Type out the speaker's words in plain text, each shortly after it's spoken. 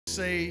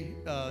say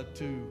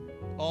to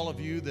all of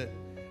you that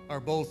are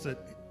both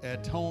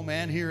at home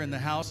and here in the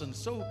house, and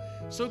so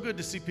good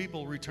to see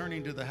people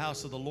returning to the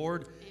house of the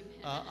Lord.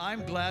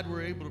 I'm glad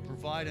we're able to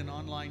provide an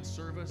online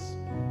service,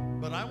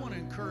 but I want to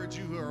encourage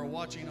you who are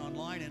watching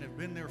online and have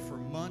been there for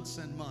months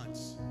and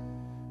months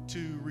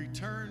to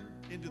return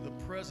into the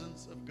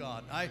presence of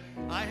God. I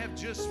have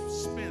just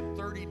spent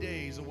 30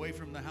 days away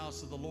from the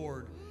house of the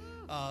Lord,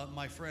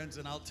 my friends,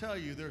 and I'll tell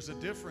you there's a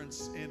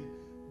difference in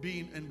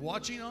being and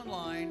watching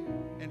online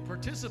and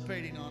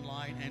participating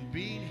online and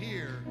being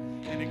here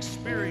and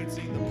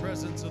experiencing the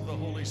presence of the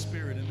Holy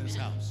Spirit in this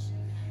house.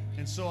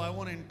 And so I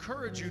want to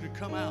encourage you to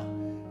come out.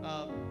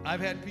 I've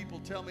had people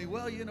tell me,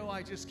 well, you know,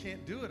 I just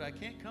can't do it. I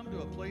can't come to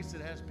a place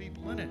that has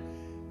people in it.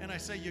 And I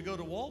say, you go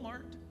to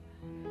Walmart,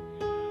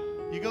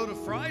 you go to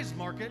Fry's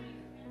Market,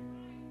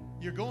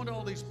 you're going to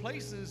all these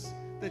places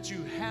that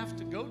you have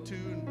to go to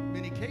in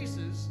many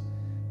cases,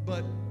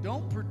 but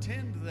don't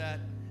pretend that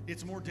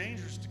it's more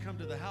dangerous to come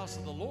to the house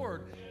of the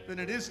Lord than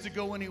it is to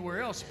go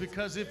anywhere else,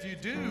 because if you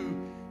do,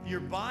 you're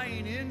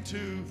buying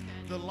into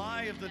the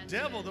lie of the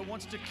devil that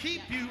wants to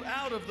keep you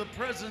out of the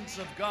presence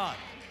of God.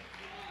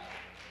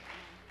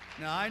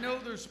 Now, I know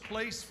there's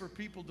place for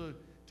people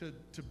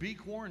to be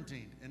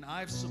quarantined, and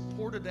I've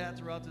supported that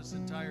throughout this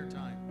entire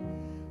time.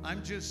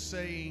 I'm just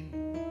saying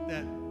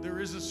that there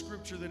is a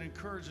scripture that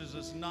encourages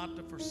us not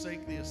to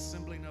forsake the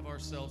assembling of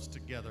ourselves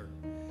together.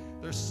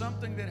 There's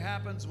something that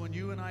happens when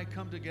you and I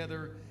come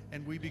together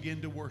and we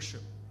begin to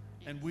worship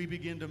and we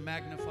begin to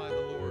magnify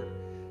the Lord.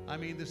 I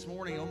mean, this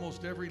morning,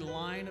 almost every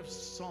line of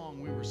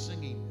song we were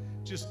singing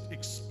just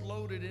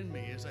exploded in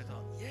me as I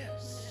thought,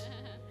 yes,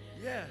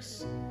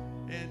 yes.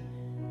 And,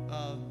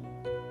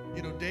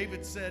 you know,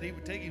 David said he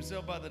would take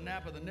himself by the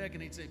nape of the neck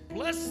and he'd say,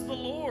 bless the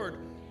Lord,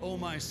 O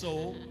my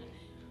soul.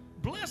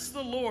 Bless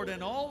the Lord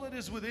and all that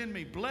is within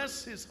me.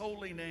 Bless his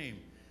holy name.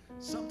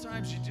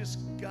 Sometimes you just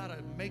got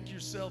to make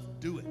yourself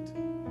do it.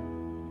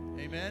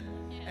 Amen?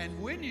 Yes. And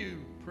when you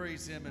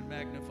praise him and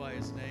magnify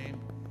his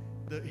name,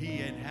 he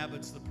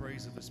inhabits the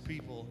praise of his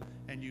people,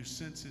 and you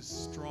sense his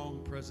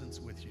strong presence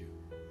with you.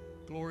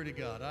 Glory to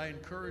God.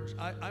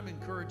 I'm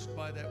encouraged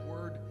by that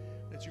word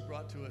that you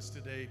brought to us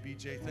today.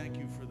 BJ, thank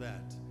you for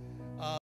that.